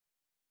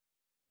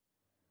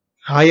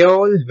Hi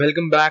all,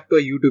 welcome back to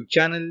our YouTube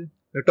channel.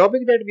 The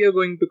topic that we are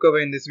going to cover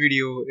in this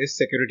video is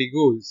security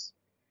goals.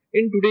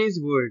 In today's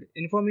world,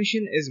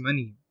 information is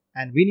money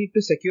and we need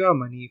to secure our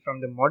money from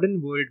the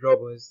modern world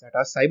robbers that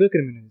are cyber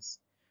criminals.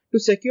 To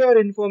secure our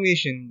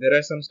information, there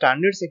are some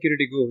standard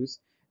security goals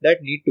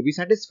that need to be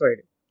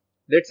satisfied.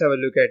 Let's have a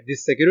look at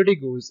these security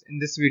goals in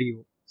this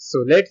video.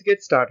 So let's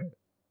get started.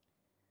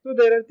 So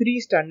there are three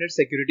standard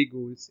security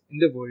goals in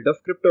the world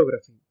of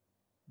cryptography.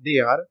 They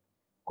are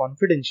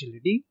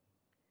confidentiality,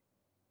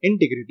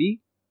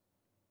 integrity,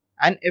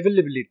 and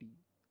availability.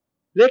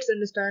 Let's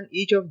understand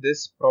each of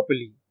this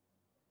properly.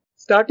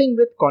 Starting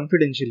with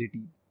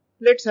confidentiality,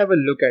 let's have a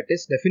look at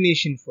its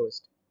definition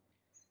first.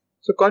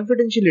 So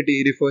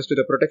confidentiality refers to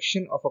the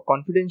protection of a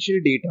confidential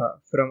data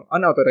from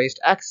unauthorized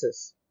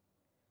access.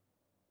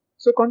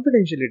 So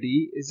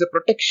confidentiality is the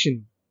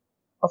protection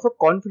of a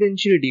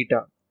confidential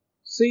data.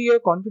 So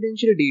your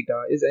confidential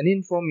data is any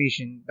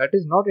information that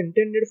is not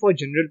intended for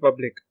general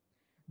public.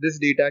 This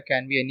data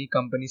can be any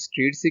company's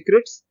trade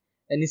secrets,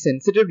 any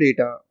sensitive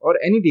data, or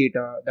any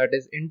data that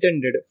is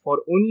intended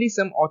for only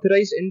some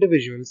authorized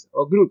individuals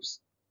or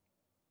groups.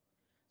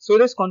 So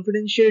this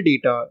confidential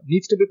data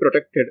needs to be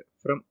protected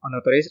from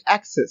unauthorized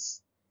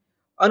access.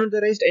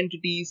 Unauthorized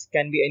entities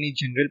can be any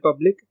general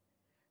public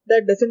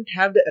that doesn't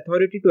have the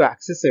authority to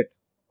access it,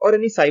 or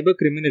any cyber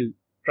criminal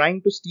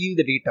trying to steal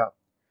the data.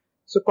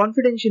 So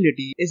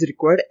confidentiality is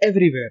required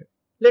everywhere.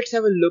 Let's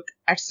have a look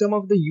at some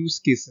of the use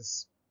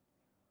cases.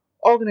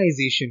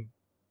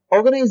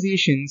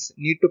 Organizations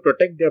need to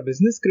protect their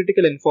business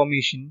critical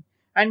information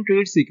and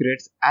trade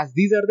secrets as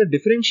these are the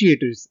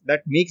differentiators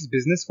that makes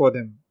business for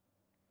them.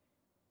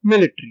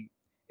 Military.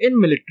 In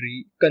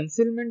military,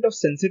 concealment of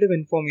sensitive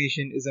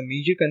information is a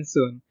major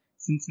concern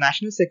since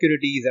national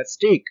security is at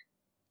stake.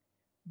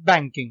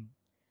 Banking.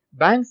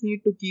 Banks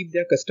need to keep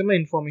their customer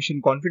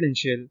information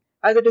confidential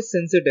as it is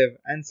sensitive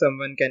and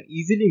someone can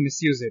easily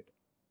misuse it,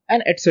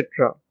 and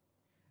etc.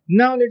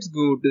 Now let's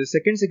go to the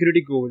second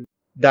security goal,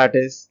 that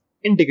is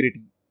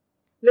integrity.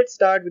 Let's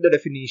start with the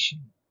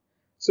definition.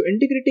 So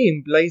integrity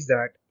implies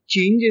that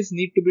changes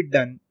need to be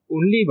done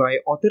only by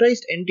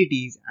authorized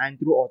entities and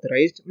through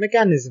authorized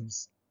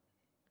mechanisms.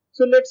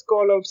 So let's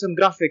call out some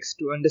graphics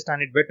to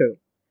understand it better.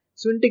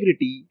 So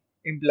integrity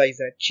implies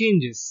that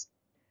changes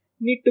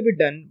need to be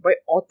done by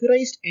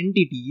authorized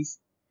entities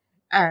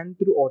and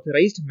through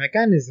authorized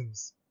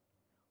mechanisms.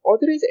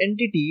 Authorized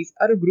entities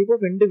are a group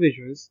of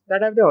individuals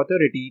that have the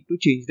authority to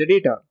change the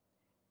data.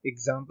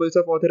 Examples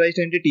of authorized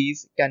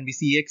entities can be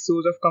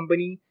CXOs of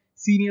company,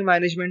 senior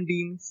management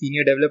team,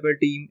 senior developer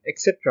team,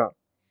 etc.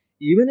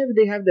 Even if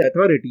they have the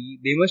authority,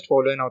 they must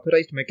follow an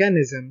authorized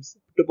mechanisms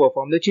to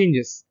perform the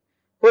changes.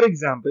 For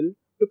example,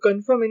 to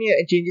confirm any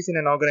changes in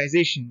an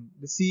organization,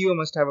 the CEO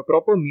must have a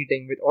proper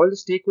meeting with all the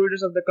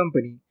stakeholders of the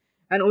company,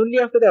 and only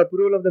after the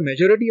approval of the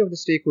majority of the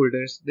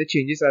stakeholders, the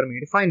changes are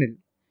made final.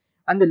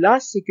 And the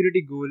last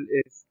security goal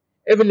is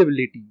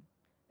availability.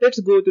 Let's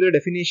go to the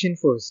definition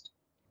first.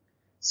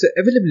 So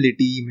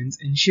availability means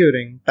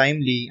ensuring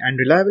timely and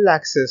reliable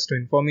access to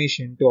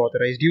information to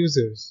authorized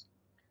users.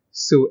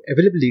 So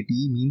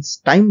availability means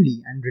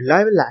timely and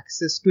reliable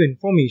access to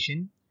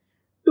information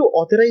to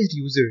authorized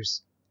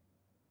users.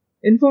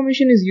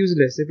 Information is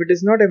useless if it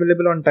is not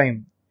available on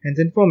time. Hence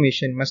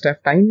information must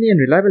have timely and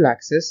reliable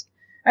access,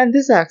 and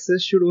this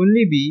access should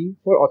only be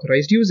for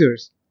authorized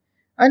users.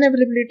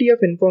 Unavailability of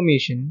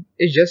information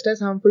is just as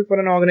harmful for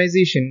an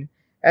organization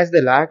as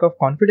the lack of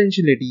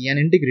confidentiality and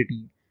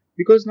integrity,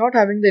 because not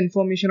having the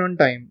information on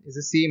time is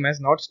the same as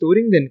not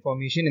storing the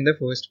information in the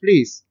first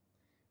place.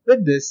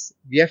 With this,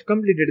 we have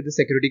completed the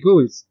security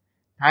goals.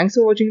 Thanks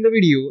for watching the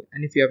video,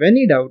 and if you have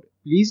any doubt,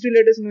 please do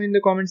let us know in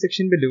the comment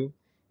section below.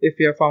 If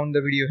you have found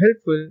the video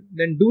helpful,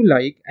 then do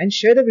like and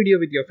share the video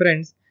with your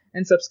friends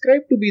and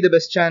subscribe to Be the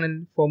Best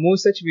channel for more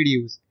such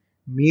videos.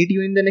 Meet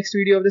you in the next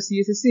video of the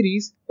CSS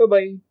series. Bye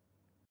bye.